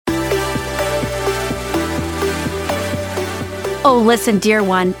Oh, listen, dear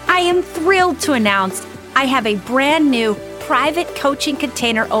one, I am thrilled to announce I have a brand new private coaching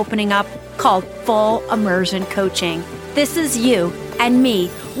container opening up called Full Immersion Coaching. This is you and me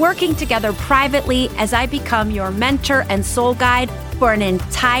working together privately as I become your mentor and soul guide for an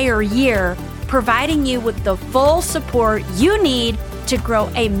entire year, providing you with the full support you need to grow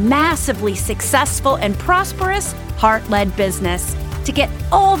a massively successful and prosperous heart-led business. To get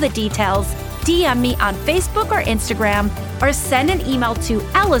all the details, DM me on Facebook or Instagram, or send an email to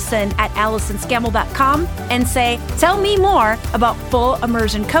Allison@AllisonScammell.com and say, tell me more about Full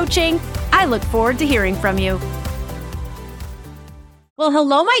Immersion Coaching. I look forward to hearing from you. Well,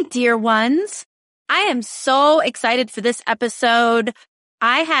 hello, my dear ones. I am so excited for this episode.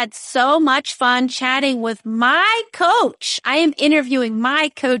 I had so much fun chatting with my coach. I am interviewing my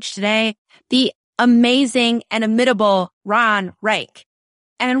coach today, the amazing and imitable Ron Reich.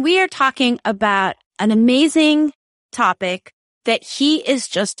 And we are talking about an amazing topic that he is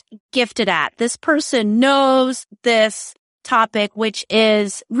just gifted at. This person knows this topic, which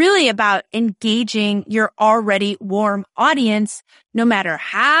is really about engaging your already warm audience, no matter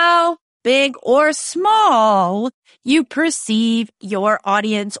how big or small you perceive your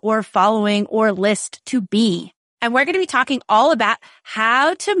audience or following or list to be. And we're going to be talking all about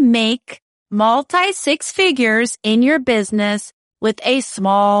how to make multi-6 figures in your business with a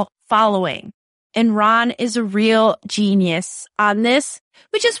small following. And Ron is a real genius on this,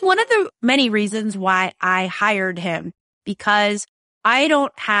 which is one of the many reasons why I hired him, because I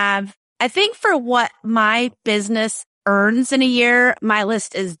think for what my business earns in a year, my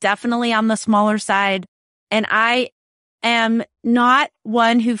list is definitely on the smaller side. And I am not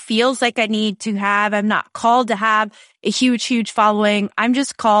one who feels like I'm not called to have a huge following. I'm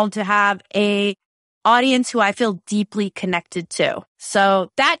just called to have a audience who I feel deeply connected to.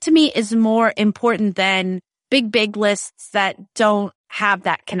 So that to me is more important than big lists that don't have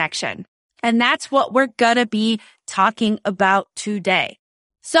that connection. And that's what we're gonna be talking about today.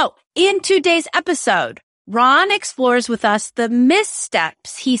 So in today's episode, Ron explores with us the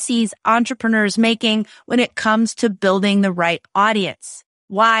missteps he sees entrepreneurs making when it comes to building the right audience.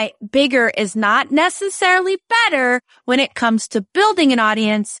 Why bigger is not necessarily better when it comes to building an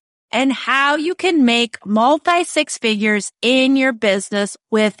audience, and how you can make multi-6 figures in your business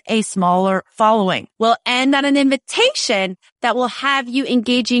with a smaller following. We'll end on an invitation that will have you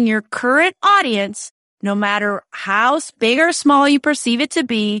engaging your current audience, no matter how big or small you perceive it to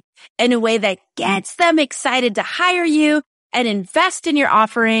be, in a way that gets them excited to hire you and invest in your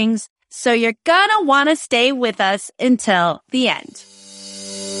offerings. So you're gonna want to stay with us until the end.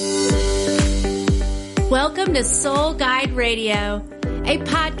 Welcome to Soul Guide Radio, a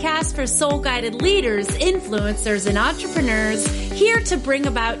podcast for soul-guided leaders, influencers, and entrepreneurs here to bring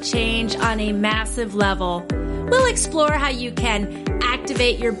about change on a massive level. We'll explore how you can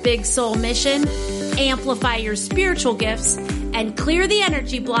activate your big soul mission, amplify your spiritual gifts, and clear the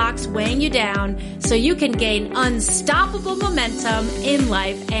energy blocks weighing you down so you can gain unstoppable momentum in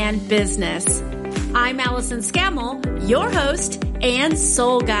life and business. I'm Allison Scammell, your host and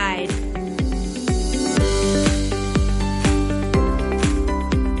soul guide.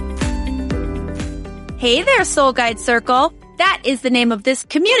 Hey there, Soul Guide Circle. That is the name of this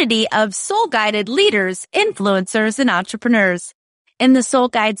community of soul-guided leaders, influencers, and entrepreneurs. In the Soul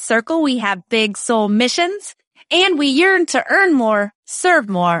Guide Circle, we have big soul missions, and we yearn to earn more, serve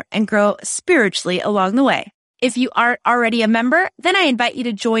more, and grow spiritually along the way. If you aren't already a member, then I invite you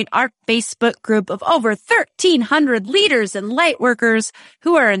to join our Facebook group of over 1,300 leaders and light workers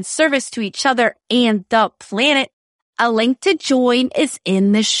who are in service to each other and the planet. A link to join is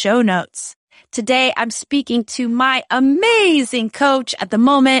in the show notes. Today, I'm speaking to my amazing coach at the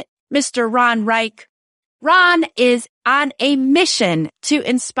moment, Mr. Ron Reich. Ron is on a mission to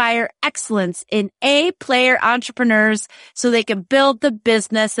inspire excellence in A-player entrepreneurs so they can build the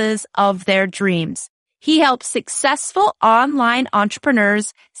businesses of their dreams. He helps successful online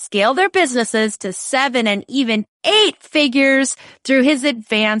entrepreneurs scale their businesses to 7 and even 8 figures through his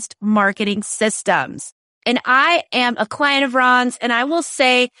advanced marketing systems. And I am a client of Ron's, and I will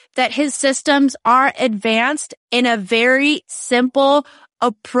say that his systems are advanced in a very simple,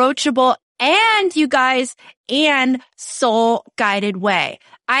 approachable, and soul-guided way.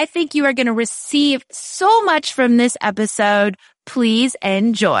 I think you are going to receive so much from this episode. Please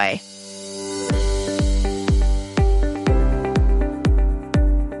enjoy.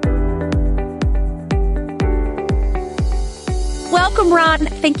 Welcome, Ron.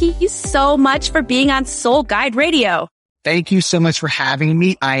 Thank you so much for being on Soul Guide Radio. Thank you so much for having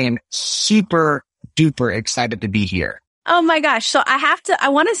me. I am super duper excited to be here. Oh my gosh. So I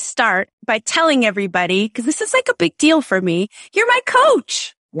want to start by telling everybody, because this is like a big deal for me. You're my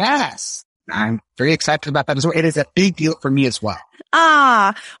coach. Yes. I'm very excited about that as well. It is a big deal for me as well.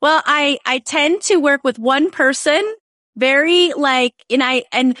 Well, I tend to work with one person very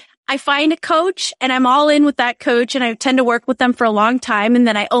and I find a coach and I'm all in with that coach and I tend to work with them for a long time and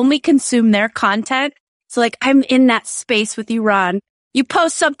then I only consume their content. So like I'm in that space with you, Ron. You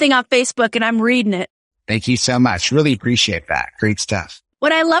post something on Facebook and I'm reading it. Thank you so much. Really appreciate that. Great stuff.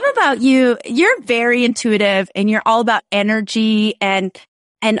 What I love about you, you're very intuitive and you're all about energy and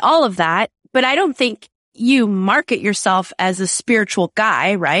all of that. But I don't think you market yourself as a spiritual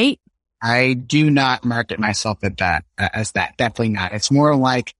guy, right? I do not market myself as that. Definitely not. It's more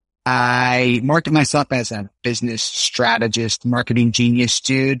like I market myself as a business strategist, marketing genius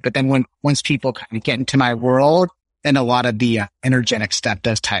dude. But then once people kind of get into my world, then a lot of the energetic stuff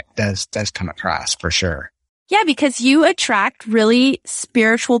does come across for sure. Yeah, because you attract really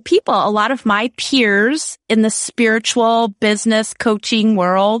spiritual people. A lot of my peers in the spiritual business coaching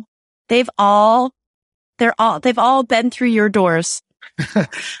world, they've all been through your doors.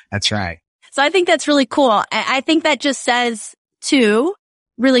 That's right. So I think that's really cool. I think that just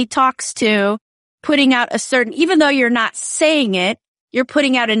really talks to putting out a certain, even though you're not saying it, you're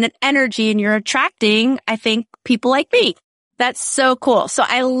putting out an energy and you're attracting, I think, people like me. That's so cool. So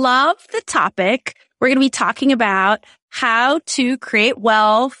I love the topic. We're going to be talking about how to create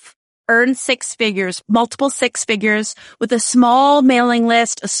wealth, earn six figures, multiple six figures with a small mailing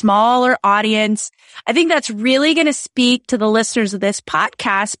list, a smaller audience. I think that's really going to speak to the listeners of this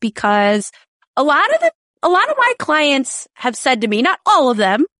podcast because a lot of my clients have said to me, not all of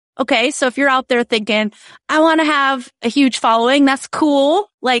them. Okay. So if you're out there thinking, I want to have a huge following, that's cool.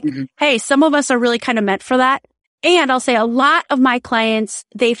 Like, hey, some of us are really kind of meant for that. And I'll say a lot of my clients,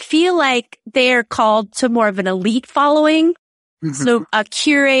 they feel like they're called to more of an elite following. So a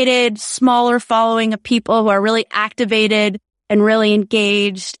curated, smaller following of people who are really activated and really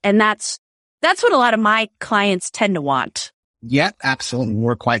engaged. And that's what a lot of my clients tend to want. Yep, absolutely.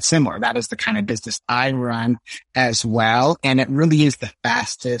 We're quite similar. That is the kind of business I run as well. And it really is the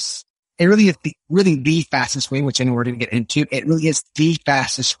fastest. It really is the fastest way, which I know we're going to get into. It really is the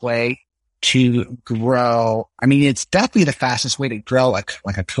fastest way to grow. I mean, it's definitely the fastest way to grow like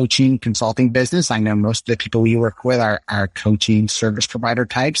a coaching consulting business. I know most of the people we work with are coaching service provider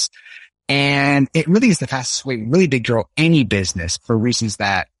types. And it really is the fastest way really to grow any business for reasons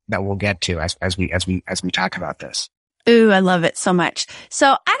that we'll get to as we talk about this. Ooh, I love it so much.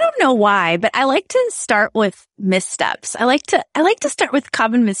 So I don't know why, but I like to start with missteps. I like to start with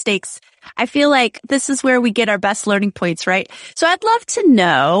common mistakes. I feel like this is where we get our best learning points, right? So I'd love to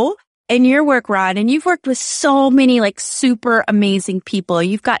know in your work, Ron, and you've worked with so many like super amazing people.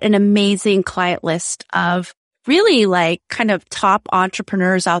 You've got an amazing client list of really like kind of top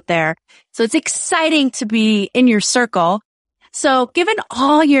entrepreneurs out there. So it's exciting to be in your circle. So given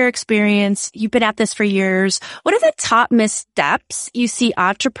all your experience, you've been at this for years, what are the top missteps you see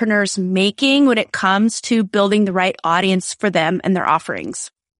entrepreneurs making when it comes to building the right audience for them and their offerings?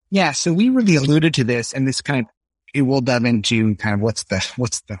 Yeah. So we really alluded to this and this kind of, it will dive into kind of what's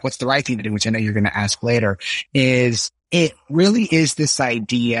the right thing to do, which I know you're going to ask later, is it really is this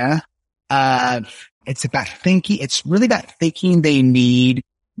idea of it's really about thinking they need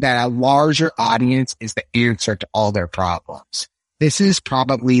that a larger audience is the answer to all their problems. This is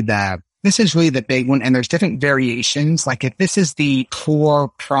really the big one. And there's different variations. Like if this is the core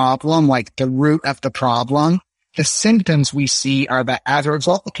problem, like the root of the problem, the symptoms we see are that as a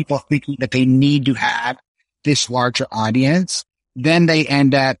result of people thinking that they need to have this larger audience, then they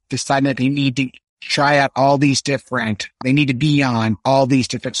end up deciding that they need to they need to be on all these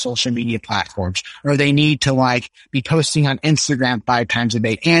different social media platforms, or they need to like be posting on Instagram 5 times a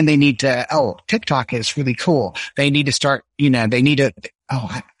day. And they need to, TikTok is really cool. They need to start,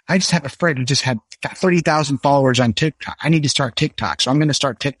 I just have a friend who just had 30,000 followers on TikTok. I need to start TikTok. So I'm going to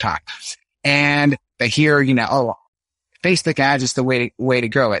start TikTok. And they hear, Facebook ads is the way to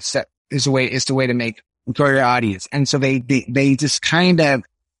grow it. So is the way to grow your audience. And so they just kind of,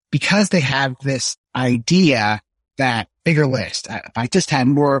 because they have this idea that bigger list, if I just had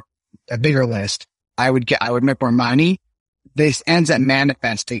a bigger list, I would make more money. This ends up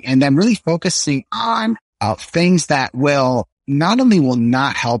manifesting and then really focusing on things that will not only will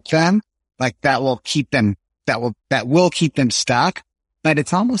not help them, like that will keep them stuck, but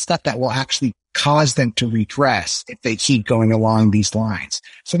it's almost stuff that will actually cause them to regress if they keep going along these lines.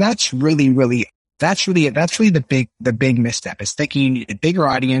 So that's really the big misstep is thinking you need a bigger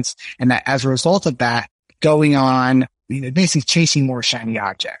audience. And that as a result of that, going on, basically chasing more shiny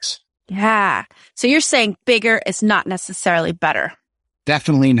objects. Yeah. So you're saying bigger is not necessarily better.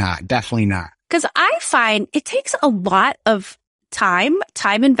 Definitely not. Definitely not. Because I find it takes a lot of time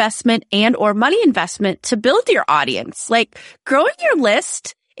investment and or money investment to build your audience. Like growing your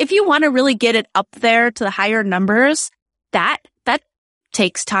list, if you want to really get it up there to the higher numbers, that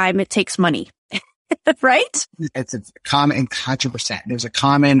takes time. It takes money. Right? It's a common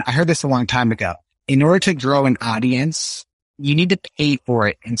 100%. I heard this a long time ago. In order to grow an audience, you need to pay for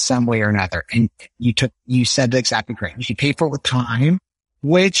it in some way or another. And you said exactly correct. You should pay for it with time,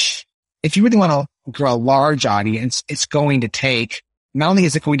 which if you really want to grow a large audience, it's going to take, not only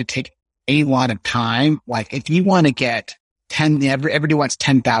is it going to take a lot of time, like if you want to get everybody wants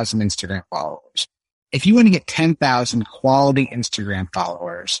 10,000 Instagram followers. If you want to get 10,000 quality Instagram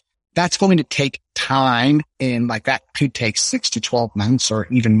followers, that's going to take time, and like that could take 6 to 12 months or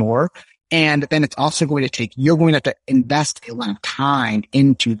even more. And then it's also going to take, you're going to have to invest a lot of time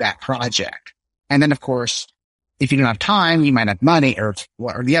into that project. And then of course, if you don't have time, you might have money, or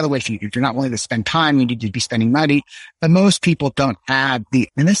the other way, if you're not willing to spend time, you need to be spending money. But most people don't have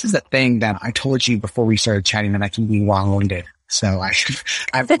and this is the thing that I told you before we started chatting, that I can be long-winded. So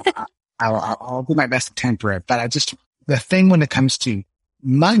I'll do my best to temper it. But the thing when it comes to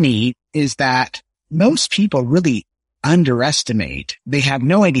money is that most people really underestimate. They have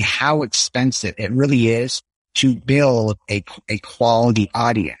no idea how expensive it really is to build a quality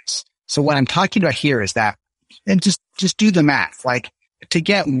audience. So what I'm talking about here is that, and just do the math, like to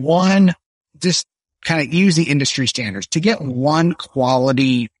get one, just kind of use the industry standards to get one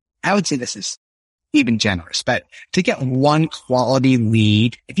quality. I would say this is even generous, but to get one quality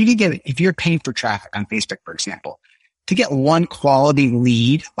lead, if you're paying for traffic on Facebook, for example, to get one quality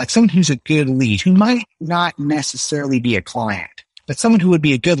lead, like someone who's a good lead, who might not necessarily be a client, but someone who would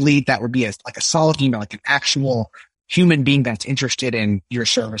be a good lead, that would be like a solid email, like an actual human being that's interested in your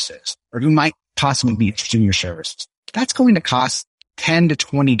services, or who might possibly be interested in your services. That's going to cost $10 to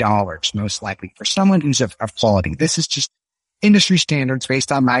 $20 most likely for someone who's of quality. This is just industry standards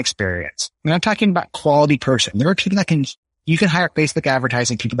based on my experience. When I'm talking about quality person, there are people you can hire Facebook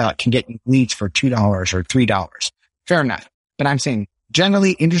advertising people that can get leads for $2 or $3. Fair enough. But I'm saying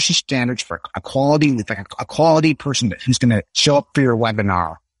generally industry standards for a quality, like a quality person who's going to show up for your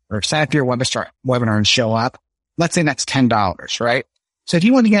webinar or sign up for your webinar and show up. Let's say that's $10, right? So if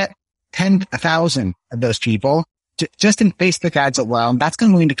you want to get 1,000 of those people just in Facebook ads alone, that's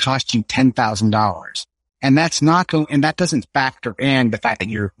going to cost you $10,000. And that doesn't factor in the fact that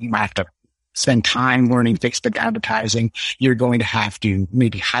you might have to spend time learning Facebook advertising. You're going to have to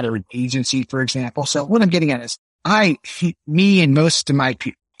maybe hire an agency, for example. So what I'm getting at is me and most of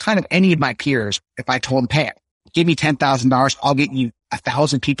any of my peers, if I told them, hey, give me $10,000, I'll get you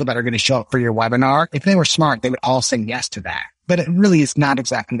 1,000 people that are going to show up for your webinar. If they were smart, they would all say yes to that. But it really is not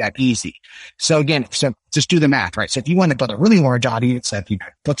exactly that easy. So again, just do the math, right? So if you want to build a really large audience,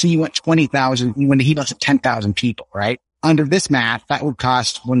 let's say you want 20,000, you want to heat up to 10,000 people, right? Under this math, that would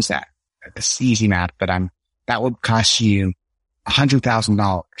cost, what is that? It's easy math, but that would cost you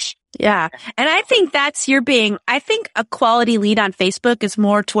 $100,000. Yeah. And I think I think a quality lead on Facebook is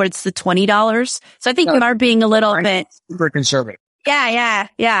more towards the $20. So I think you are being a little bit super conservative. Yeah.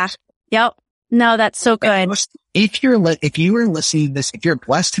 Yep. No, that's so good. If you are listening to this, if you're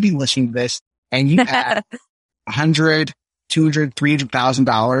blessed to be listening to this and you have $100,000, $200,000,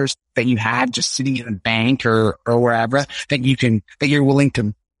 $300,000 that you have just sitting in a bank or wherever that you're willing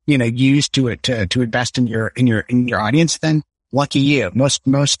to, use to invest in your audience, then lucky you. Most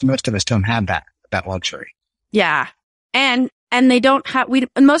of us don't have that luxury. Yeah. And they don't have,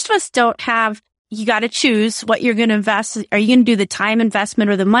 most of us don't have, you got to choose what you're going to invest. Are you going to do the time investment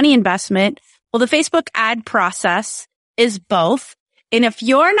or the money investment? Well, the Facebook ad process is both. And if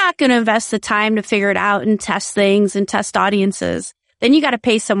you're not going to invest the time to figure it out and test things and test audiences, then you got to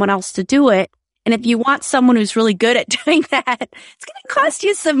pay someone else to do it. And if you want someone who's really good at doing that, it's going to cost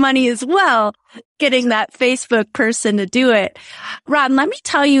you some money as well, getting that Facebook person to do it. Ron, let me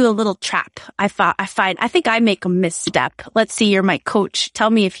tell you a little trap I think I make a misstep. Let's see, you're my coach. Tell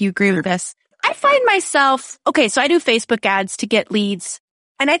me if you agree with this. I find myself, so I do Facebook ads to get leads.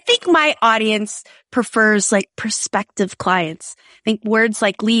 And I think my audience prefers like prospective clients. I think words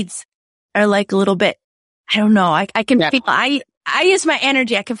like leads are like a little bit, I don't know. I can feel, I use my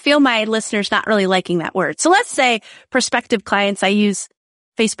energy. I can feel my listeners not really liking that word. So let's say prospective clients, I use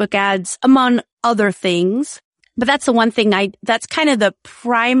Facebook ads among other things, but that's the one thing that's kind of the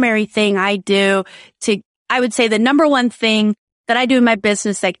primary thing I do I would say the number one thing that I do in my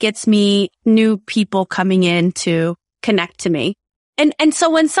business that gets me new people coming in to connect to me. And so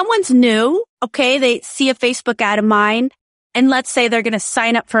when someone's new, they see a Facebook ad of mine, And let's say they're going to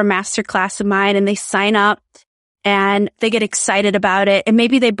sign up for a masterclass of mine and they sign up and they get excited about it. And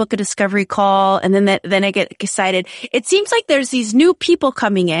maybe they book a discovery call and then I get excited. It seems like there's these new people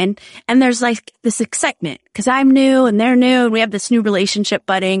coming in and there's like this excitement because I'm new and they're new and we have this new relationship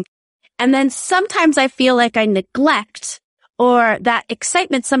budding. And then sometimes I feel like I neglect or that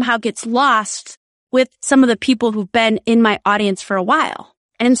excitement somehow gets lost with some of the people who've been in my audience for a while.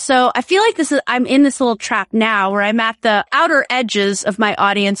 And so I feel like I'm in this little trap now where I'm at the outer edges of my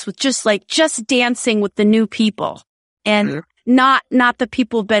audience with just dancing with the new people and not the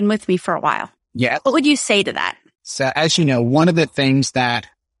people who've been with me for a while. Yeah. What would you say to that? So as you know, one of the things that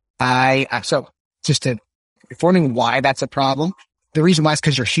informing why that's a problem, the reason why is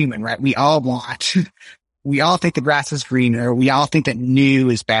because you're human, right? We all think the grass is greener. We all think that new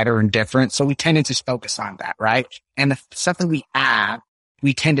is better and different. So we tend to just focus on that, right? And the stuff that we have,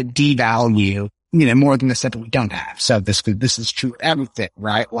 we tend to devalue, more than the stuff that we don't have. So this is true with everything,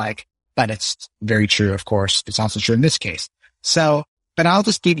 right? But it's very true, of course. It's also true in this case. So, but I'll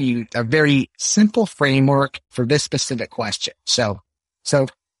just give you a very simple framework for this specific question. So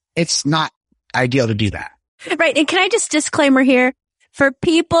it's not ideal to do that. Right. And can I just disclaimer here? For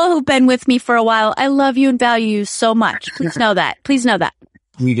people who've been with me for a while, I love you and value you so much. Please know that. Please know that.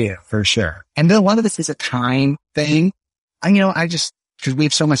 We do, for sure. And then one of this is a time thing. Because we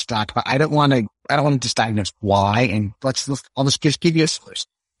have so much to talk about, I don't want to just diagnose why, and I'll just give you a solution.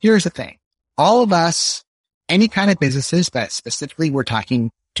 Here's the thing. All of us, any kind of businesses, but specifically we're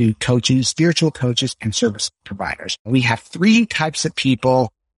talking to coaches, spiritual coaches, and service providers. We have 3 types of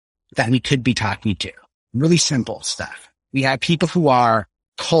people that we could be talking to. Really simple stuff. We have people who are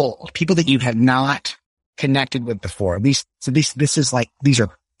cold, people that you have not connected with before. These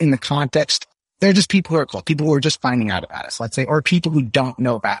are in the context. They're just people who are cold, people who are just finding out about us, let's say, or people who don't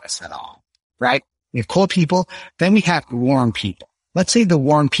know about us at all, right? We have cold people. Then we have warm people. Let's say the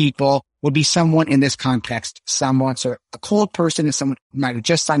warm people would be someone in this context, so a cold person is someone who might have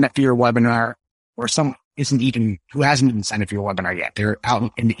just signed up for your webinar, or someone who hasn't even signed up for your webinar yet. They're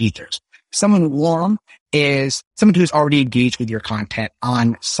out in the ethers. Someone warm is someone who's already engaged with your content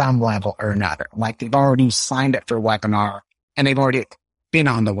on some level or another. Like they've already signed up for a webinar and they've already been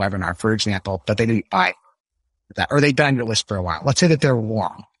on the webinar, for example, but they didn't buy that, or they've been on your list for a while. Let's say that they're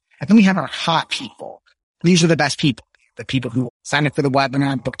warm. And then we have our hot people. These are the best people. The people who sign up for the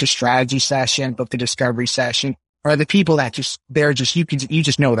webinar, booked a strategy session, booked a discovery session, or the people that you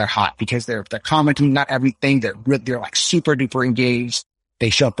just know they're hot because they're commenting, not everything. They're like super duper engaged. They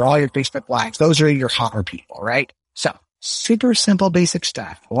show up for all your Facebook lives. Those are your hotter people, right? So super simple, basic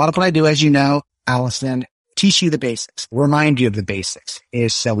stuff. A lot of what I do, as you know, Allison, teach you the basics, remind you of the basics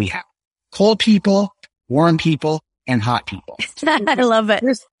so we have cold people, warm people, and hot people. I love it.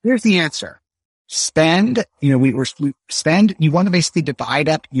 Here's the answer. Spend, you want to basically divide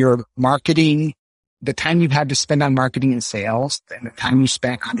up your marketing, the time you've had to spend on marketing and sales and the time you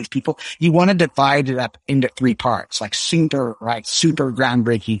spent on these people. You want to divide it up into 3 parts, like super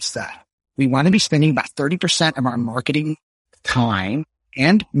groundbreaking stuff. We want to be spending about 30% of our marketing time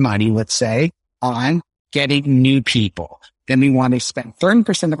and money, let's say, on getting new people. Then we want to spend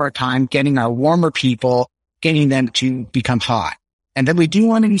 30% of our time getting our warmer people, getting them to become hot. And then we do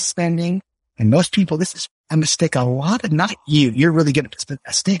want to be spending, and most people, this is a mistake not you're really good at this, but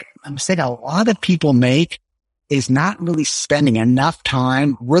a mistake a lot of people make is not really spending enough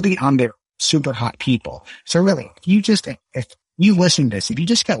time really on their super hot people. So really, if you listen to this, if you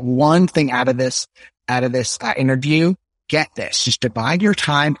just get one thing out of this interview, get this. Just divide your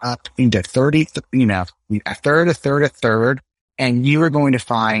time up into 30, a third, and you are going to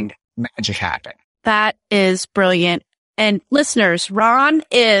find magic happen. That is brilliant. And listeners, Ron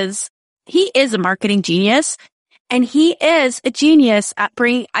is a marketing genius, and he is a genius at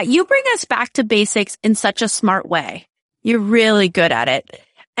bring us back to basics in such a smart way. You're really good at it.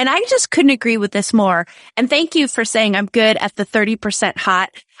 And I just couldn't agree with this more. And thank you for saying I'm good at the 30% hot.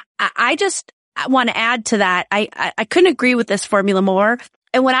 I want to add to that. I couldn't agree with this formula more.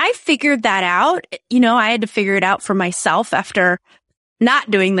 And when I figured that out, I had to figure it out for myself after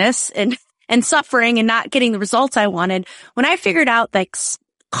not doing this and suffering and not getting the results I wanted. When I figured out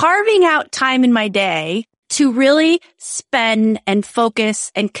carving out time in my day to really spend and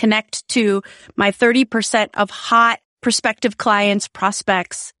focus and connect to my 30% of hot prospective clients,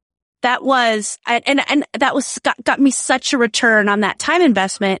 prospects, that was, and that was, got me such a return on that time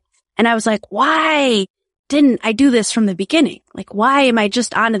investment. And I was like, why didn't I do this from the beginning? Why am I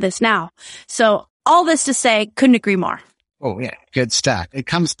just onto this now? So all this to say, couldn't agree more. Oh yeah. Good stuff. It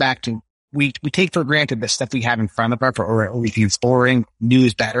comes back to we take for granted the stuff we have in front of us, or we think it's boring, new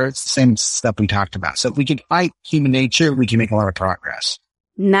is better. It's the same stuff we talked about. So if we can fight human nature, we can make a lot of progress.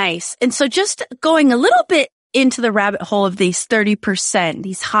 Nice. And so just going a little bit into the rabbit hole of these 30%,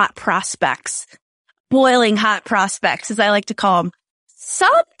 these hot prospects, boiling hot prospects, as I like to call them.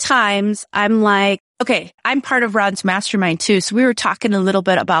 Sometimes I'm like, okay, I'm part of Ron's mastermind too. So we were talking a little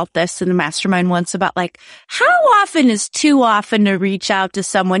bit about this in the mastermind once about like, how often is too often to reach out to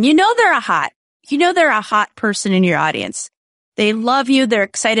someone? They're a hot person in your audience. They love you. They're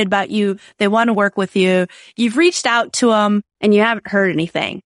excited about you. They want to work with you. You've reached out to them and you haven't heard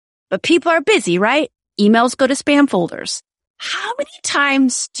anything, but people are busy, right? Emails go to spam folders. How many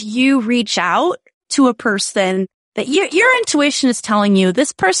times do you reach out to a person that your intuition is telling you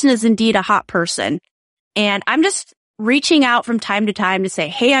this person is indeed a hot person? And I'm just reaching out from time to time to say,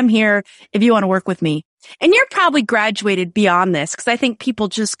 hey, I'm here if you want to work with me. And you're probably graduated beyond this because I think people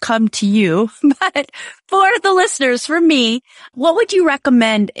just come to you. But for the listeners, for me, what would you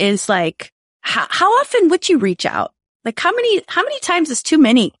recommend is like, how often would you reach out? Like how many times is too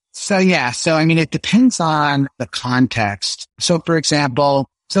many? So it depends on the context. So for example,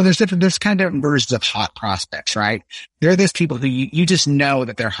 there's kind of different versions of hot prospects, right? There are those people who you just know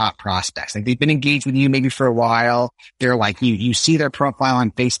that they're hot prospects. Like they've been engaged with you maybe for a while. They're like, you see their profile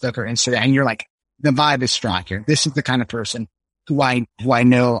on Facebook or Instagram and you're like, the vibe is strong here. This is the kind of person who I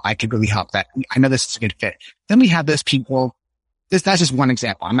know I could really help that. I know this is a good fit. Then we have those people. That's just one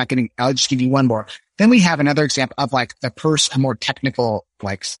example. I'll just give you one more. Then we have another example of like a more technical,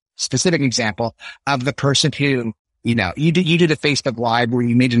 like specific example of the person who, you did a Facebook Live where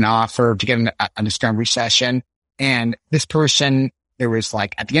you made an offer to get a discovery session. And this person, there was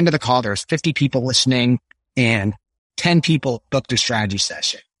like, at the end of the call, there was 50 people listening and 10 people booked a strategy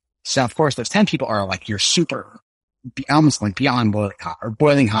session. So of course, those 10 people are like, you're almost like beyond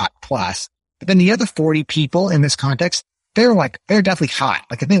boiling hot plus. But then the other 40 people in this context, they're definitely hot.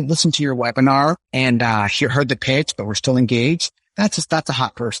 Like if they listened to your webinar and, heard the pitch, but we're still engaged, that's a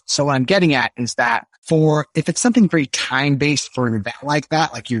hot person. So what I'm getting at is that if it's something very time-based for an event like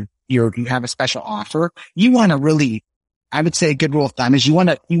that, like you have a special offer, you want to really, I would say a good rule of thumb is you want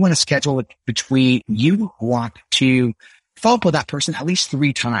to schedule it you want to follow up with that person at least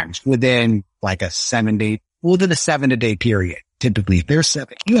 3 times within like a 7-day period. Typically, if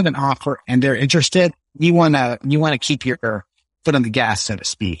you have an offer and they're interested, you want to keep your foot on the gas, so to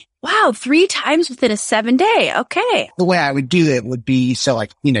speak. Wow. 3 times within a 7-day. Okay. The way I would do it would be, you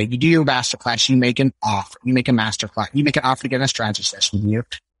do your masterclass, you make an offer, you make an offer to get a strategy session with you.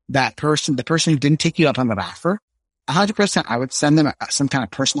 That person, the person who didn't take you up on that offer, 100%, I would send them some kind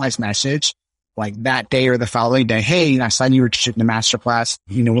of personalized message like that day or the following day. Hey, I saw you were interested in the masterclass.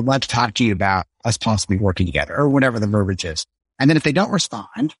 Would love to talk to you about us possibly working together or whatever the verbiage is. And then if they don't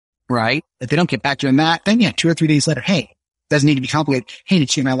respond, right? If they don't get back to you on that, then 2 or 3 days later, hey, doesn't need to be complicated. Hey,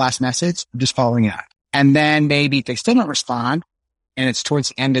 did you get my last message? I'm just following up. And then maybe if they still don't respond and it's towards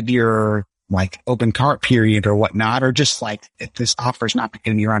the end of your like open cart period or whatnot, or just like if this offer is not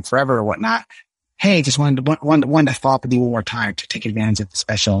going to be around forever or whatnot, hey, just wanted to follow up with you one more time to take advantage of the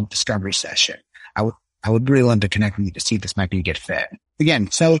special discovery session. I would really love to connect with you to see if this might be a good fit.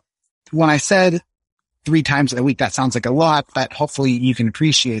 Again, so when I said 3 times a week, that sounds like a lot, but hopefully you can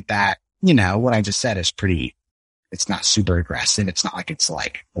appreciate that, what I just said is it's not super aggressive. It's not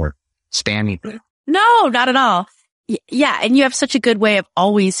like or spammy. No, not at all. Yeah. And you have such a good way of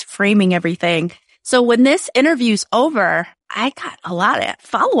always framing everything. So when this interview's over, I got a lot of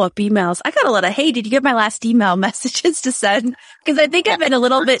follow-up emails. I got a lot of, hey, did you get my last email messages to send? Because I think I've been a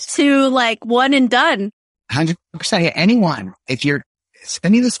little bit too like one and done. 100%. Yeah, anyone, if you're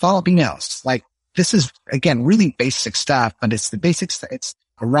sending this follow-up emails, like this is, again, really basic stuff, but it's the basics. It's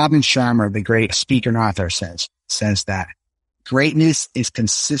Robin Sharma, the great speaker and author says that greatness is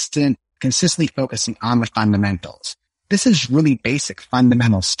consistently focusing on the fundamentals. This is really basic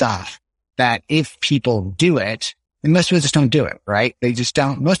fundamental stuff that if people do it, and most people just don't do it, right? They just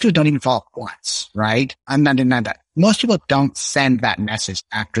don't. Most people don't even follow up once, right? I'm not denying that. Most people don't send that message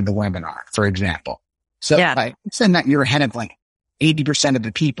after the webinar, for example. So I send that, you're ahead of like 80% of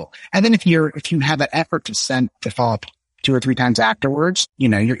the people. And then if you have that effort to follow up 2 or 3 times afterwards,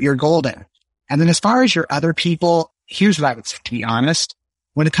 you're golden. And then as far as your other people, here's what I would say, to be honest.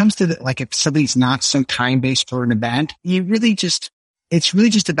 When it comes to if somebody's not so time-based for an event, it's really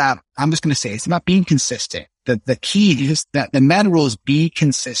just about, I'm just going to say, it's about being consistent. The key is that the meta rule is be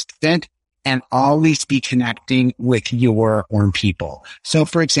consistent and always be connecting with your own people. So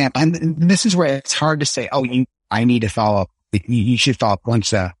for example, and this is where it's hard to say, I need to follow up. You should follow up once.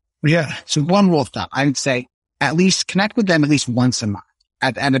 So one rule of thumb, I would say at least connect with them at least once a month.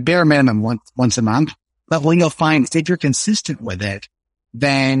 at a bare minimum once a month. But what you'll find is if you're consistent with it,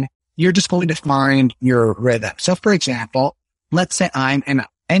 then you're just going to find your rhythm. So for example, let's say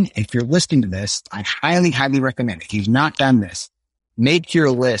and if you're listening to this, I highly, highly recommend, if you've not done this, make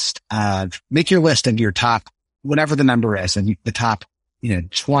your list of your top, whatever the number is, and the top,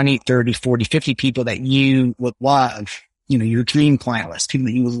 20, 30, 40, 50 people that you would love, your dream client list, people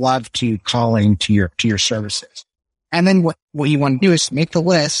that you would love to call into your services. And then what you want to do is make the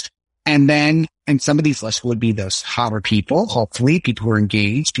list. And some of these lists would be those hotter people, hopefully people who are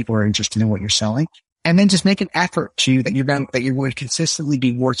engaged, people who are interested in what you're selling. And then just make an effort that you're going to consistently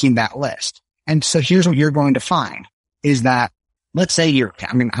be working that list. And so here's what you're going to find is that, let's say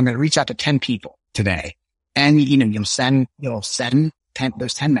I'm going to reach out to 10 people today, and you'll send 10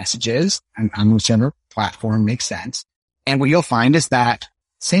 messages on whichever platform makes sense. And what you'll find is that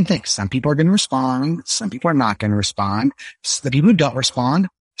same thing. Some people are going to respond. Some people are not going to respond. So the people who don't respond,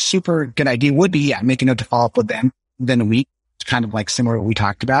 super good idea would be, make a note to follow up with them within a week. It's kind of like similar to what we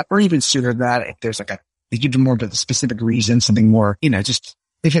talked about, or even sooner than that. If there's give them more of a specific reason, something more, just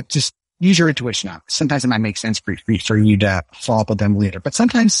use your intuition on it. Sometimes it might make sense for you to follow up with them later. But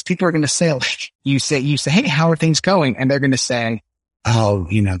sometimes people are going to say, you say, hey, how are things going? And they're going to say, oh,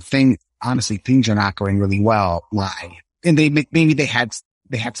 things are not going really well. Why? And maybe they had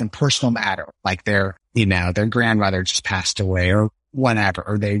some personal matter, like their grandmother just passed away or whatever,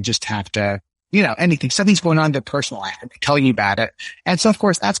 or they just have to, anything, something's going on in their personal life, and they tell you about it. And so of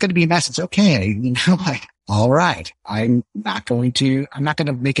course that's going to be a message. Okay. All right. I'm not going to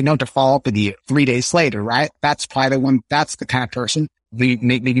make a note to follow up with you 3 days later, right? That's probably that's the kind of person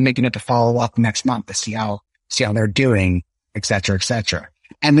maybe make a note to follow up next month to see how they're doing, et cetera, et cetera.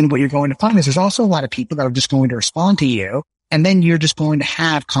 And then what you're going to find is there's also a lot of people that are just going to respond to you, and then you're just going to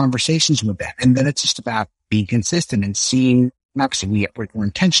have conversations with them. And then it's just about being consistent and seeing, obviously we're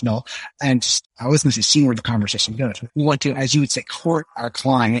intentional, and I was going to say seeing where the conversation goes. We want to, as you would say, court our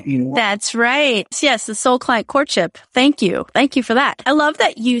client. That's right. Yes, the soul client courtship. Thank you. Thank you for that. I love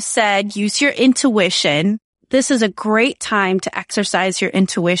that you said use your intuition. This is a great time to exercise your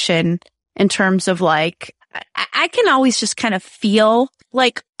intuition in terms of I can always just kind of feel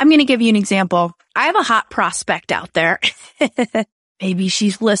I'm going to give you an example. I have a hot prospect out there. Maybe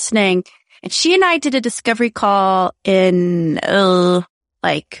she's listening. And she and I did a discovery call in,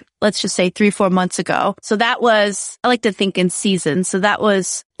 let's just say 3-4 months ago. So that was, I like to think in season. So that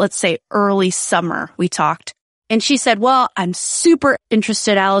was, let's say early summer we talked. And she said, well, I'm super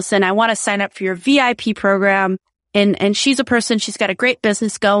interested, Allison. I want to sign up for your VIP program. And she's a person, she's got a great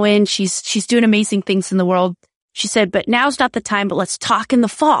business going. She's doing amazing things in the world. She said, but now's not the time, but let's talk in the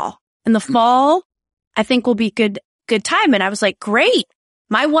fall. In the fall, I think will be good time. And I was like, great.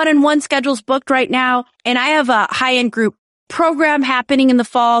 My one-on-one schedule's booked right now, and I have a high-end group program happening in the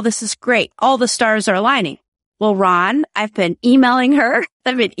fall. This is great. All the stars are aligning. Well, Ron, I've been emailing her.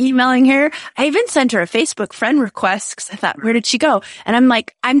 I even sent her a Facebook friend request because I thought, where did she go? And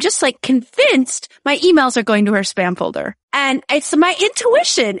I'm just convinced my emails are going to her spam folder. And it's my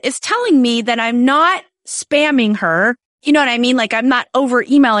intuition is telling me that I'm not spamming her. You know what I mean? I'm not over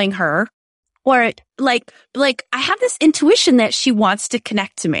emailing her. Or I have this intuition that she wants to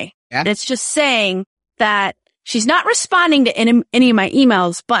connect to me. Yeah. It's just saying that she's not responding to any of my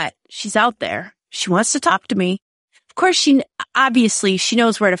emails, but she's out there. She wants to talk to me. Of course, she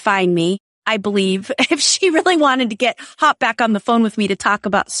knows where to find me. I believe if she really wanted to hop back on the phone with me to talk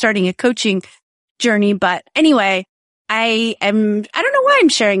about starting a coaching journey. But anyway, I don't know why I'm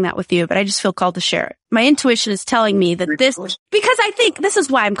sharing that with you, but I just feel called to share it. My intuition is telling me that because I think this is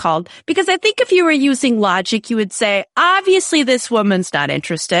why I'm called, because I think if you were using logic, you would say, obviously this woman's not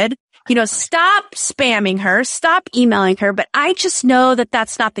interested. Stop spamming her, stop emailing her, but I just know that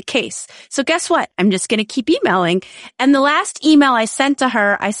that's not the case. So guess what? I'm just going to keep emailing. And the last email I sent to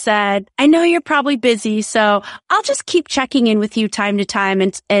her, I said, I know you're probably busy, so I'll just keep checking in with you time to time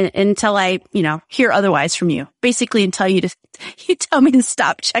and until I, hear otherwise from you. Basically until you tell me to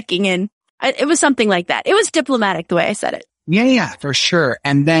stop checking in. It was something like that. It was diplomatic the way I said it. Yeah, for sure.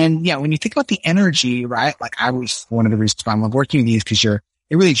 And then, when you think about the energy, right? One of the reasons why I'm working with you is because your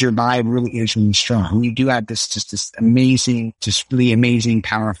vibe really is really strong. You do have this amazing, really amazing,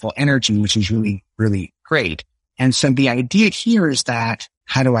 powerful energy, which is really, really great. And so the idea here is that,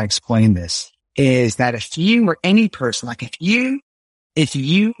 how do I explain this? Is that if you or any person, if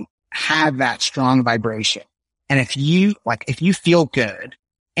you have that strong vibration, and if you feel good,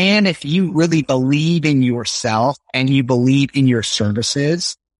 and if you really believe in yourself and you believe in your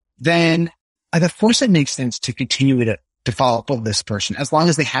services, then of course it makes sense to continue to follow up with this person, as long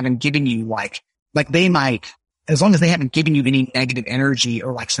as they haven't given you they might as long as they haven't given you any negative energy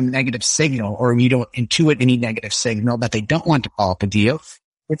or like some negative signal, or you don't intuit any negative signal that they don't want to follow up with you,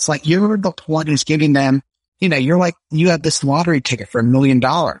 it's like you're the one who's giving them, you're like, you have this lottery ticket for $1 million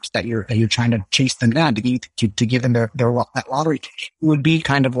that you're trying to chase them down to give them that lottery ticket. It would be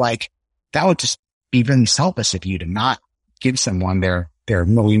kind of like, that would just be really selfish of you to not give someone their $1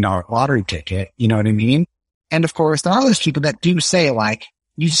 million lottery ticket. You know what I mean? And of course, there are those people that do say like,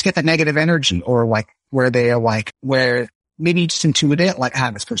 you just get that negative energy, or like where where maybe you just intuit it, like,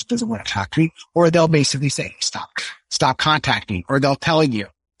 this person doesn't want to talk to me, or they'll basically say, stop contacting, or they'll tell you,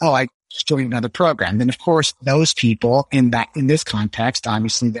 I just joined another program. Then of course, those people in this context,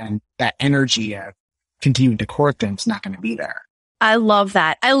 obviously then that energy of continuing to court them is not going to be there. I love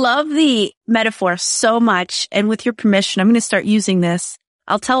that. I love the metaphor so much. And with your permission, I'm going to start using this.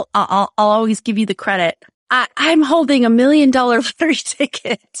 I'll always give you the credit. I'm holding $1 million lottery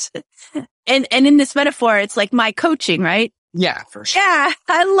ticket. And in this metaphor, it's like my coaching, right? Yeah, for sure. Yeah.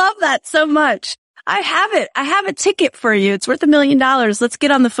 I love that so much. I have it. I have a ticket for you. It's worth $1 million. Let's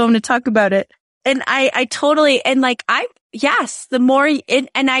get on the phone to talk about it. And I totally, and like, the more, and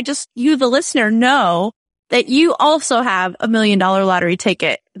I just, you, the listener, know that you also have $1 million lottery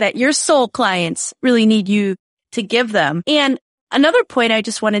ticket that your soul clients really need you to give them. And another point I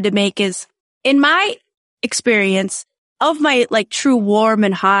just wanted to make is, in my experience of my like true warm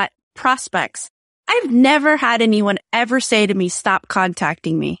and hot prospects, I've never had anyone ever say to me, stop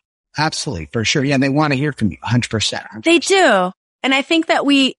contacting me. Absolutely. For sure. Yeah. And they want to hear from you 100%. They do. And I think that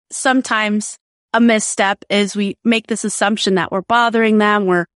we sometimes, a misstep is we make this assumption that we're bothering them.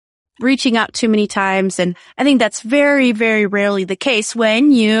 We're reaching out too many times. And I think that's very, very rarely the case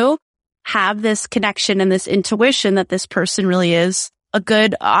when you have this connection and this intuition that this person really is a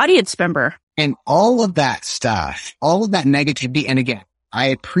good audience member. And all of that stuff, all of that negativity. And again, I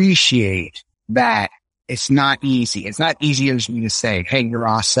appreciate that it's not easy. It's not easy as me to say, hey, you're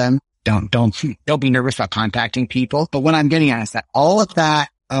awesome. Don't be nervous about contacting people. But what I'm getting at is that all of that,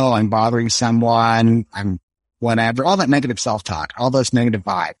 I'm bothering someone, I'm whatever, all that negative self-talk, all those negative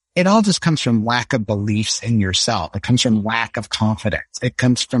vibes, it all just comes from lack of beliefs in yourself. It comes from lack of confidence. It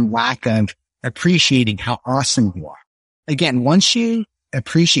comes from lack of appreciating how awesome you are. Again, once you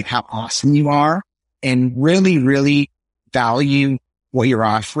appreciate how awesome you are and really, really value what you're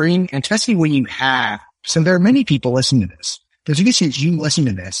offering, and especially when you have, so there are many people listening to this. There's a good chance you listen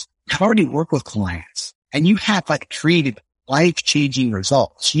to this, have already worked with clients, and you have like created life-changing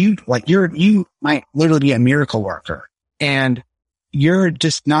results. You might literally be a miracle worker, and you're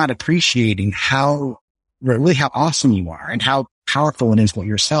just not appreciating how awesome you are and how powerful it is what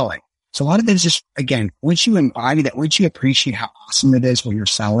you're selling. So a lot of it is just, again, once you embody that, once you appreciate how awesome it is what you're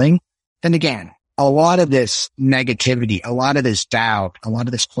selling, then again, a lot of this negativity, a lot of this doubt, a lot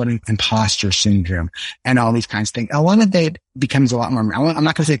of this imposter syndrome and all these kinds of things, a lot of it becomes a lot more, I'm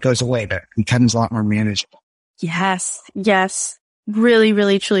not going to say it goes away, but it becomes a lot more manageable. Yes. Really,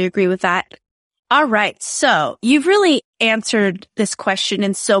 really, truly agree with that. All right. So you've really answered this question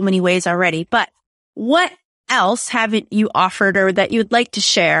in so many ways already, but what else haven't you offered or that you'd like to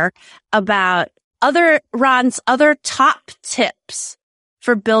share about Ron's other top tips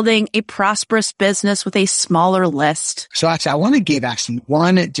for building a prosperous business with a smaller list? So actually, I want to give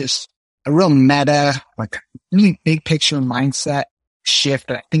one, just a real meta, like really big picture mindset shift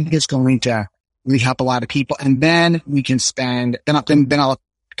that I think is going to really help a lot of people. And then we can then I'll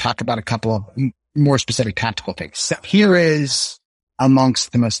talk about a couple of more specific tactical things. So here is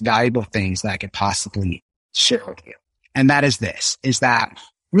amongst the most valuable things that I could possibly share with you. And that is that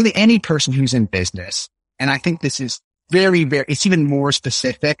really any person who's in business, and I think this is very, very, it's even more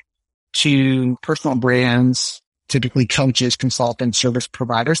specific to personal brands, typically coaches, consultants, service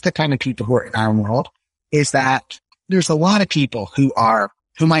providers, the kind of people who are in our world, is that there's a lot of people who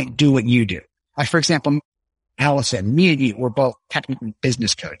might do what you do. Like, for example, Allison, me and you, we're both technically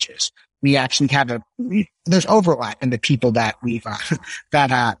business coaches. We actually have there's overlap in the people that we've,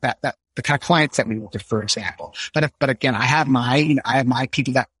 the kind of clients that we work with, for example. But again, I have my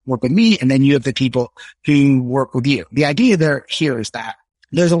people that work with me, and then you have the people who work with you. The idea here is that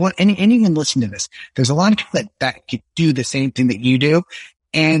there's anyone listening to this, there's a lot of people that could do the same thing that you do.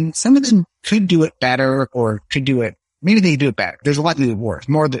 And some of them could do it better or could do it, maybe they do it better. There's a lot to do it worse,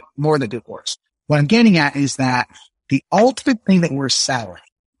 more that do it worse. What I'm getting at is that the ultimate thing that we're selling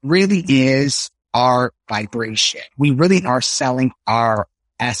really is our vibration. We really are selling our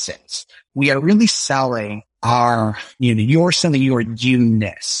essence. We are really selling you're selling your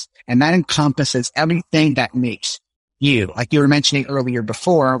you-ness. And that encompasses everything that makes you. Like you were mentioning earlier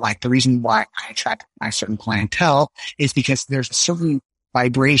before, like the reason why I attract my certain clientele is because there's a certain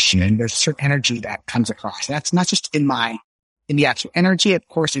vibration, there's a certain energy that comes across. And that's not just in the actual energy. Of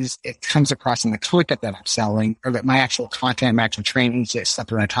course, it comes across in the content that I'm selling, or that my actual content, my actual trainings is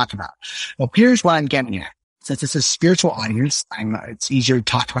something I talk about. Well, here's what I'm getting at. Since this is a spiritual audience, it's easier to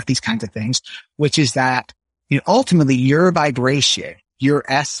talk about these kinds of things, which is that, ultimately your vibration, your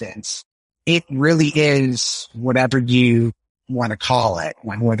essence, it really is whatever you want to call it,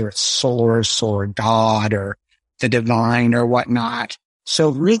 whether it's source or God or the divine or whatnot. So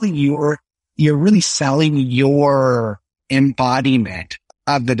really you're really selling your embodiment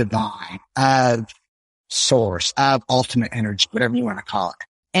of the divine, of source, of ultimate energy, whatever you want to call it.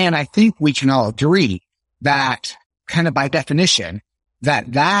 And I think we can all agree that kind of by definition,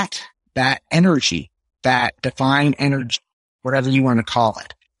 that energy, that divine energy, whatever you want to call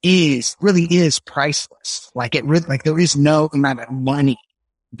it, really is priceless. There is no amount of money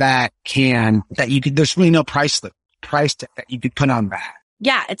there's really no price that you could put on that.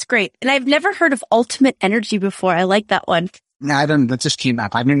 Yeah, it's great. And I've never heard of ultimate energy before. I like that one. No, that just came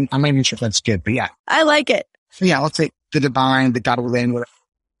up. I'm not even sure if that's good, but yeah. I like it. So yeah, let's say the divine, the God within, whatever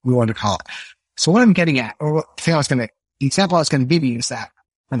we want to call it. So what I'm getting at, or the example I was going to give you is that,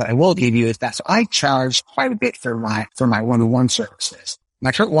 or that I will give you is that, so I charge quite a bit for my one-on-one services.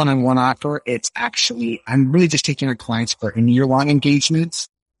 My current one-on-one offer, I'm really just taking our clients for year-long engagements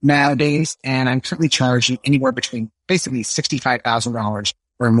nowadays, and I'm currently charging anywhere between basically $65,000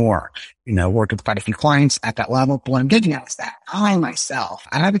 or more. Worked with quite a few clients at that level. But what I'm getting at is that I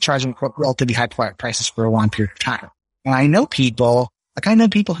have been charging relatively high prices for a long period of time. And I know people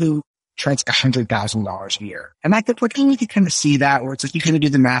who charge $100,000 a year. And you can kind of see that, where it's like, you kind of do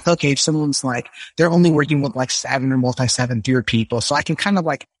the math. Okay, if someone's they're only working with 7 or multi-7-figure people. So I can kind of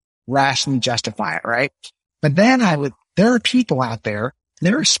rationally justify it, right? But then there are people out there,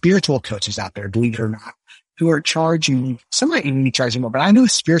 there are spiritual coaches out there, believe it or not, who are charging, some might even be charging more, but I know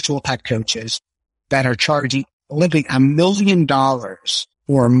spiritual type coaches that are charging literally $1 million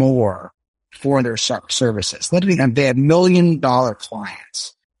or more for their services. Literally, they have $1 million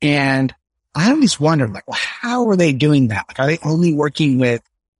clients. And I always wonder, how are they doing that? Are they only working with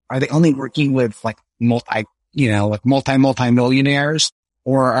multi-millionaires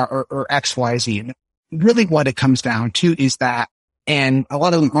or XYZ? And really what it comes down to is that, and a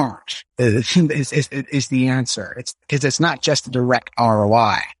lot of them aren't, is the answer. It's because it's not just the direct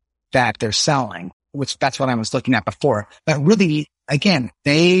ROI that they're selling, which that's what I was looking at before. But really, again,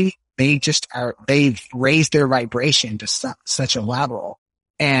 they've raised their vibration to such a level.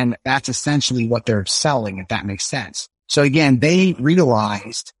 And that's essentially what they're selling, if that makes sense. So again, they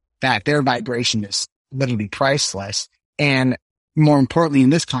realized that their vibration is literally priceless. And more importantly,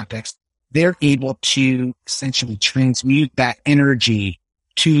 in this context, they're able to essentially transmute that energy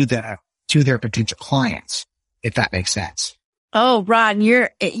to their potential clients, if that makes sense. Oh, Ron,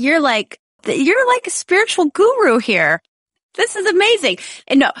 you're like a spiritual guru here. This is amazing.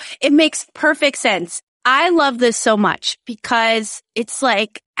 And no, it makes perfect sense. I love this so much because it's I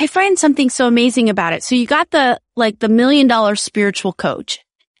find something so amazing about it. So you got the $1 million spiritual coach,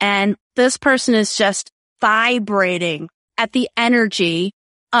 and this person is just vibrating at the energy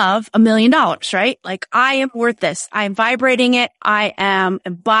of $1 million, right? I am worth this. I am vibrating it. I am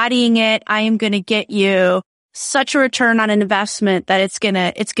embodying it. I am going to get you such a return on an investment that it's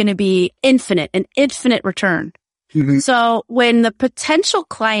going to be an infinite return. Mm-hmm. So when the potential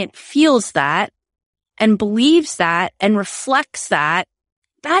client feels that and believes that and reflects that,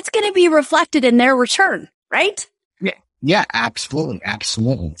 that's going to be reflected in their return, right? Yeah. Yeah, absolutely.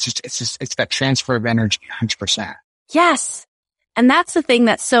 Absolutely. It's that transfer of energy 100%. Yes. And that's the thing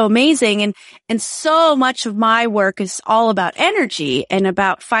that's so amazing. And so much of my work is all about energy and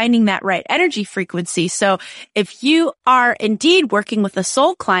about finding that right energy frequency. So if you are indeed working with a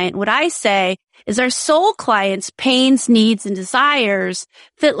soul client, what I say is our soul clients' pains, needs, and desires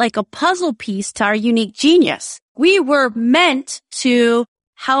fit like a puzzle piece to our unique genius. We were meant to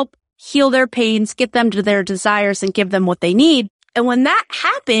help heal their pains, get them to their desires, and give them what they need. And when that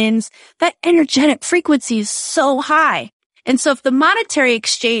happens, that energetic frequency is so high. And so if the monetary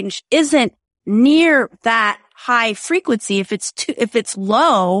exchange isn't near that high frequency, if it's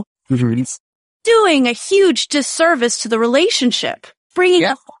low, mm-hmm. it's doing a huge disservice to the relationship, bringing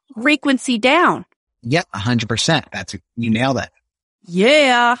the frequency down. Yep, 100%. You nailed it.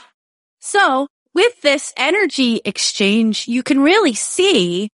 Yeah. So with this energy exchange, you can really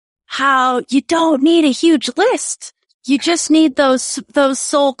see how you don't need a huge list. You just need those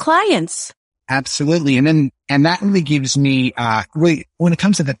soul clients. Absolutely. And that really gives me, really, when it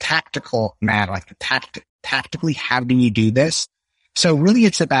comes to the tactical matter, tactically, how do you do this? So really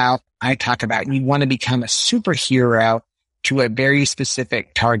it's about, I talk about, you want to become a superhero to a very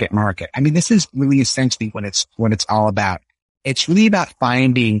specific target market. I mean, this is really essentially what it's all about. It's really about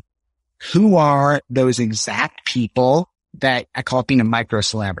finding who are those exact people that I call it being a micro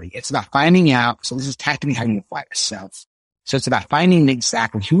celebrity. It's about finding out. So this is tactically how you apply yourself. So it's about finding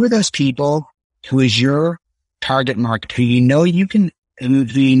exactly who are those people, who is your target market, who you know you can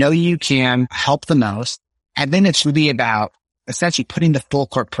help the most. And then it's really about essentially putting the full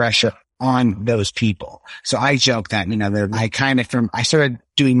court pressure on those people. So I joke that, I started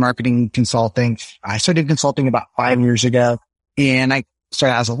doing marketing consulting. I started consulting about 5 years ago, and I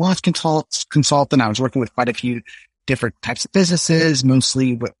started as a launch consultant. I was working with quite a few different types of businesses,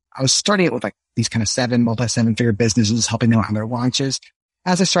 I was starting it with like these kind of multi-7-figure businesses, helping them on their launches.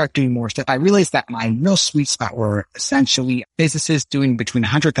 As I started doing more stuff, I realized that my real sweet spot were essentially businesses doing between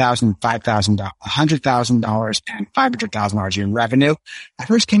 $100,000 and $500,000 in revenue. I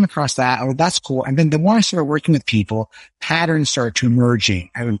first came across that. Oh, that's cool. And then the more I started working with people, patterns started to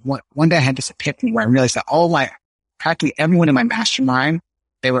emerging. One day I had this epiphany where I realized that practically everyone in my mastermind,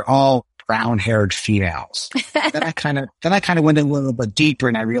 they were all brown-haired females. Then I kind of went a little bit deeper,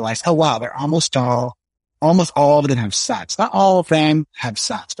 and I realized, oh wow, they're almost all of them have sons. Not all of them have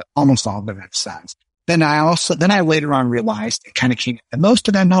sons, but almost all of them have sons. Then I later on realized it kind of came, and most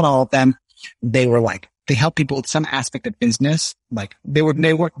of them, not all of them, they help people with some aspect of business. Like they were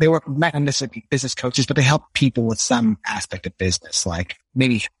not necessarily business coaches, but they help people with some aspect of business, like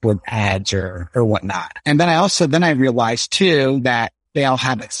maybe with ads or whatnot. And then I realized too that they all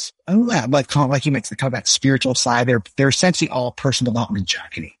have this, like you mentioned, that spiritual side. They're essentially all personal development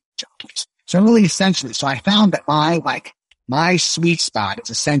junkies. So really essentially, so I found that my sweet spot is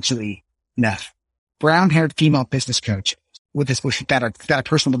essentially brown-haired female business coaches that are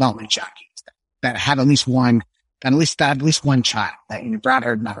personal development junkies that have at least one child,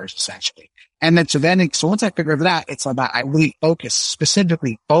 brown-haired mothers essentially. And then, so once I figured that, it's about, I really focus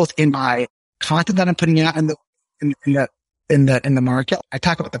specifically both in my content that I'm putting out in the market. I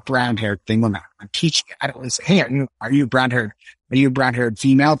talk about the brown-haired thing when I'm teaching it. I don't really say, hey, are you a brown-haired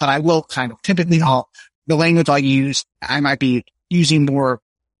female? But I will kind of typically the language I use, I might be using more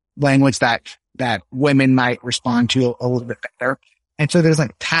language that women might respond to a little bit better. And so there's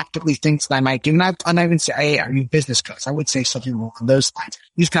like tactically things that I might do. And I even say, hey, are you business coach? I would say something along those lines.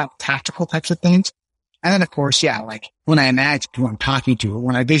 These kind of tactical types of things. And then of course, like when I imagine who I'm talking to, or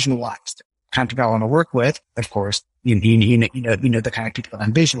when I visualize the kind of people I want to work with, of course, you know the kind of people that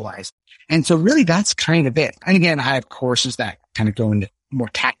I'm visualizing. And so really that's kind of it. And again, I have courses that kind of go into more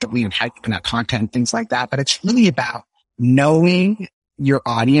tactically and how you put out content and things like that. But it's really about knowing your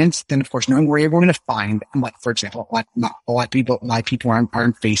audience, then of course knowing where you're going to find them. Like, for example, a lot of people are on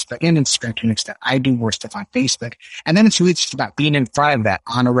Facebook and Instagram to an extent. I do more stuff on Facebook. And then it's really just about being in front of that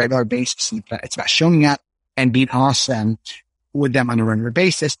on a regular basis. It's about showing up and being awesome with them on a regular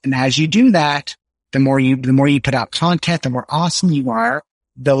basis. And as you do that, the more you put out content, the more awesome you are.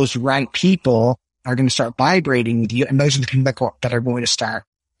 Those right people are going to start vibrating with you. And those are the people that are going to start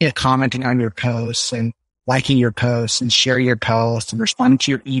commenting on your posts and liking your posts and share your posts and responding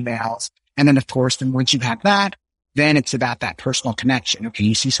to your emails. And then of course, then once you have that, then it's about that personal connection. Okay.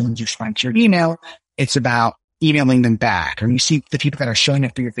 You see someone respond to your email. It's about emailing them back. Or you see the people that are showing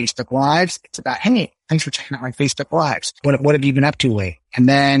up for your Facebook lives. It's about, hey, thanks for checking out my Facebook lives. What have you been up to lately? And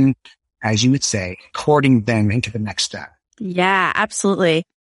then, as you would say, courting them into the next step. Yeah, absolutely.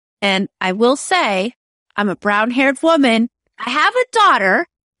 And I will say, I'm a brown-haired woman. I have a daughter,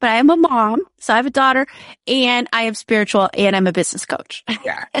 but I am a mom. So I have a daughter, and I am spiritual, and I'm a business coach.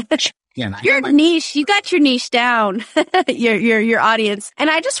 Yeah. Your niche, you got your niche down, your audience. And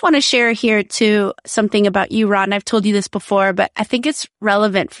I just want to share here too something about you, Ron. I've told you this before, but I think it's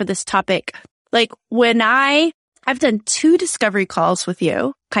relevant for this topic. Like when I've done 2 discovery calls with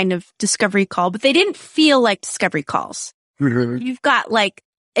you, kind of discovery call, but they didn't feel like discovery calls. Mm-hmm. You've got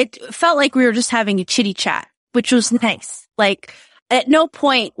it felt like we were just having a chitty chat, which was nice. Like at no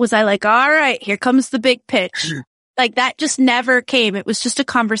point was I like, all right, here comes the big pitch. Like that just never came. It was just a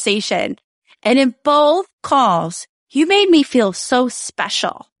conversation. And in both calls, you made me feel so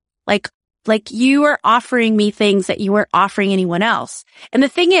special. Like you were offering me things that you weren't offering anyone else. And the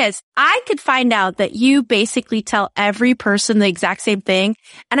thing is, I could find out that you basically tell every person the exact same thing.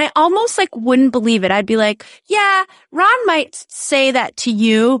 And I almost wouldn't believe it. I'd be like, yeah, Ron might say that to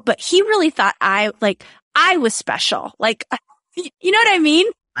you, but he really thought I was special. You know what I mean?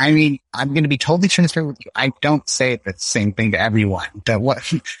 I mean, I'm going to be totally transparent with you. I don't say the same thing to everyone.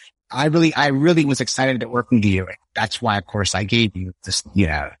 I really was excited to work with you. That's why, of course, I gave you this,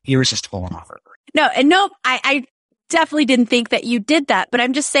 irresistible offer. No, I definitely didn't think that you did that, but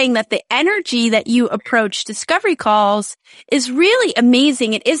I'm just saying that the energy that you approach discovery calls is really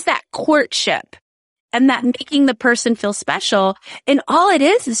amazing. It is that courtship and that making the person feel special. And all it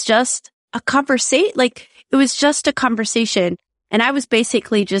is just a conversation. Like, it was just a conversation. And I was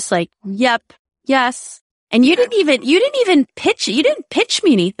basically just like, yep, yes. And you didn't even pitch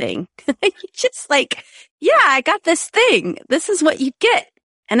me anything. You just like, yeah, I got this thing. This is what you get.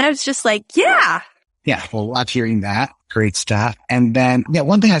 And I was just like, yeah. Yeah. Well, love hearing that. Great stuff. And then, yeah,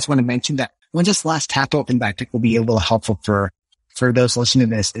 one thing I just want to mention that one just last tap open that I think will be a little helpful for those listening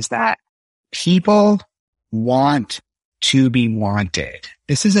to this is that people want to be wanted.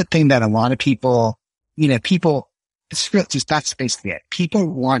 This is a thing that a lot of people, that's basically it. People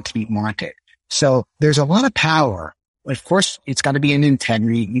want to be wanted. So there's a lot of power. Of course, it's got to be in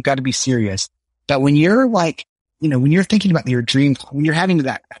integrity. You've got to be serious. But when you're like, when you're thinking about your dream, when you're having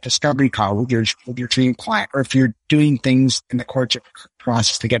that discovery call with your dream client, or if you're doing things in the courtship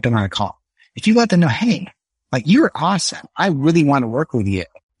process to get them on a call, if you let them know, hey, like, you're awesome. I really want to work with you.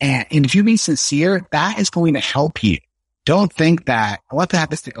 And if you be sincere, that is going to help you. Don't think that a lot of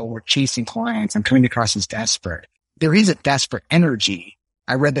happens to go, we're chasing clients. I'm coming across as desperate. There is a desperate energy.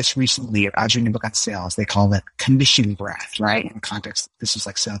 I read this recently. I was reading a book on sales. They call it commission breath, right? In context, this is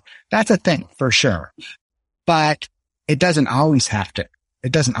like sales. That's a thing for sure. But it doesn't always have to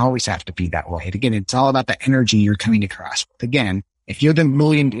be that way. Again, it's all about the energy you're coming across with. Again, if you have the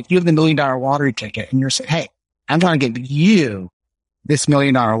 $1 million lottery ticket and you're saying, hey, I'm going to give you this $1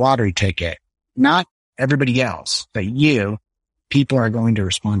 million lottery ticket, not everybody else, but you, people are going to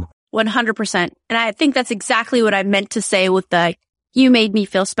respond to it. 100%. And I think that's exactly what I meant to say with the, you made me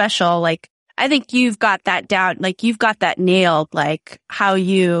feel special. Like, I think you've got that down. Like, you've got that nailed. Like, how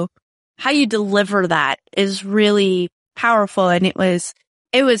you deliver that is really powerful. And it was,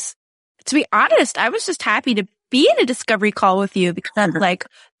 to be honest, I was just happy to be in a discovery call with you, because I'm like,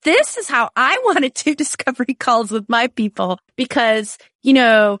 this is how I want to do discovery calls with my people, because,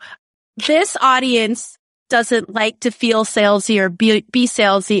 this audience doesn't like to feel salesy or be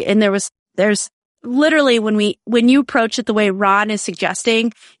salesy. And there's literally when you approach it the way Ron is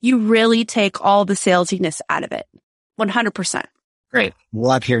suggesting, you really take all the salesiness out of it. 100%. Great.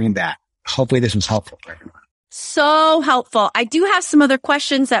 Love hearing that. Hopefully this was helpful for everyone. So helpful. I do have some other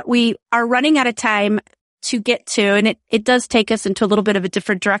questions that we are running out of time to get to, and it does take us into a little bit of a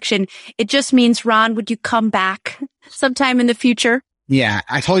different direction. It just means, Ron, would you come back sometime in the future? Yeah,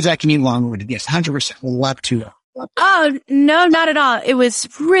 I told you I can eat long-winded. Yes, 100%. We'll love to. Oh, no, not at all. It was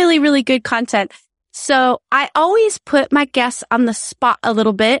really, really good content. So I always put my guests on the spot a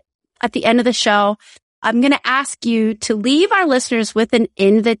little bit at the end of the show. I'm going to ask you to leave our listeners with an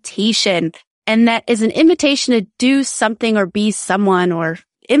invitation. And that is an invitation to do something or be someone, or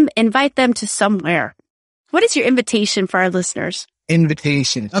invite them to somewhere. What is your invitation for our listeners?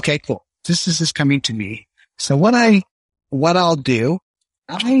 Invitation. Okay, cool. This is coming to me. So what I'll do,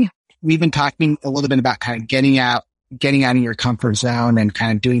 we've been talking a little bit about kind of getting out of your comfort zone and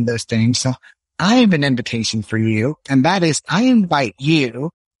kind of doing those things. So I have an invitation for you, and that is, I invite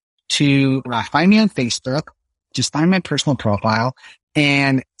you to find me on Facebook, just find my personal profile,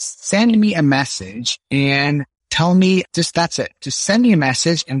 and send me a message and tell me, that's it. Just send me a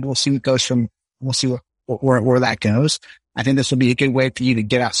message and we'll see where that goes. I think this will be a good way for you to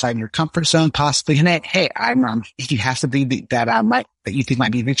get outside your comfort zone, possibly. And hey, if you have something that you think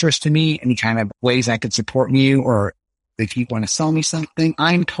might be of interest to me, any kind of ways I could support you, or if you want to sell me something,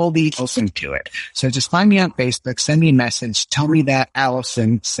 I'm totally open to it. So just find me on Facebook, send me a message, tell me that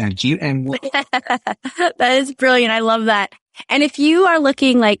Allison sent you, and that is brilliant. I love that. And if you are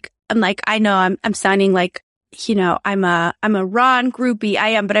looking I know I'm sounding like, I'm a Ron groupie. I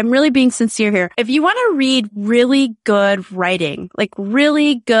am, but I'm really being sincere here. If you want to read really good writing, like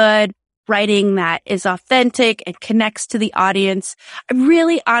really good writing that is authentic and connects to the audience, I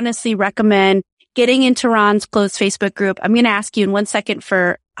really honestly recommend getting into Ron's closed Facebook group. I'm going to ask you in 1 second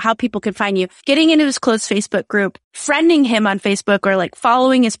for how people can find you. Getting into his closed Facebook group, friending him on Facebook, or like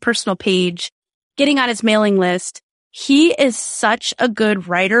following his personal page, getting on his mailing list. He is such a good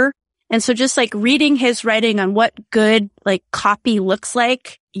writer. And so just like reading his writing on what good like copy looks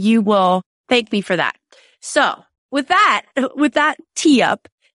like, you will thank me for that. So with that tee up,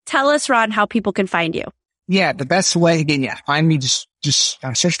 tell us, Ron, how people can find you. Yeah, the best way, again, find me, just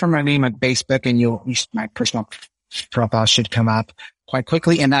search for my name on Facebook, and my personal profile should come up quite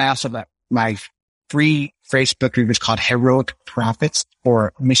quickly. And then I also have my free Facebook group is called Heroic Profits,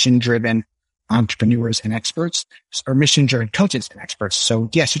 or Mission-Driven Entrepreneurs and Experts, or Mission-Driven Coaches and Experts. So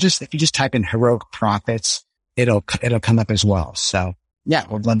yes, if you just type in Heroic Profits, it'll come up as well. So yeah,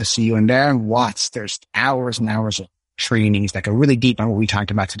 we'd love to see you in there. And there's hours and hours of trainings that go really deep on what we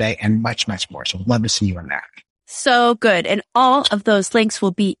talked about today and much, much more. So love to see you in that. So good. And all of those links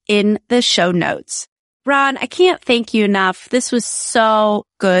will be in the show notes. Ron, I can't thank you enough. This was so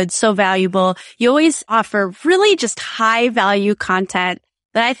good, so valuable. You always offer really just high value content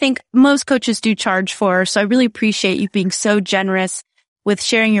that I think most coaches do charge for. So I really appreciate you being so generous with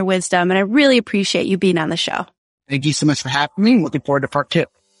sharing your wisdom. And I really appreciate you being on the show. Thank you so much for having me. Looking forward to part 2.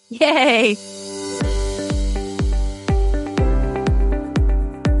 Yay.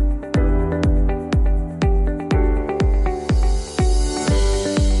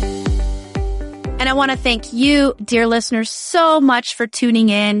 And I want to thank you, dear listeners, so much for tuning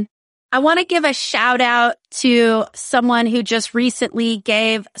in. I want to give a shout out to someone who just recently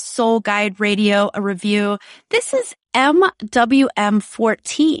gave Soul Guide Radio a review. This is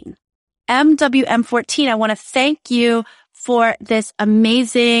MWM14. MWM14, I want to thank you for this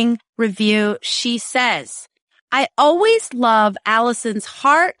amazing review. She says, I always love Allison's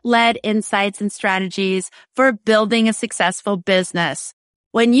heart-led insights and strategies for building a successful business.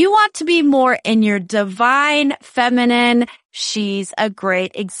 When you want to be more in your divine feminine, she's a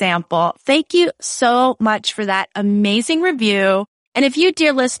great example. Thank you so much for that amazing review. And if you,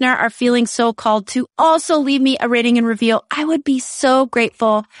 dear listener, are feeling so called to also leave me a rating and review, I would be so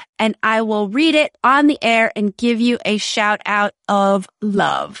grateful, and I will read it on the air and give you a shout out of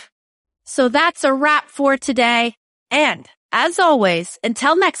love. So that's a wrap for today. And as always,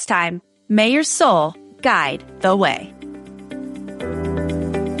 until next time, may your soul guide the way.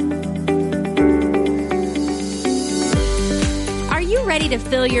 Are you ready to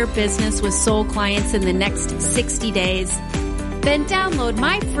fill your business with soul clients in the next 60 days? Then download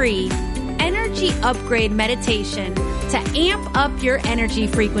my free energy upgrade meditation to amp up your energy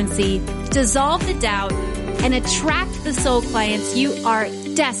frequency, dissolve the doubt, and attract the soul clients you are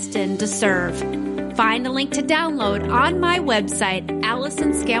destined to serve. Find the link to download on my website,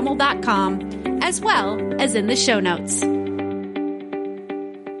 AllisonScammell.com, as well as in the show notes.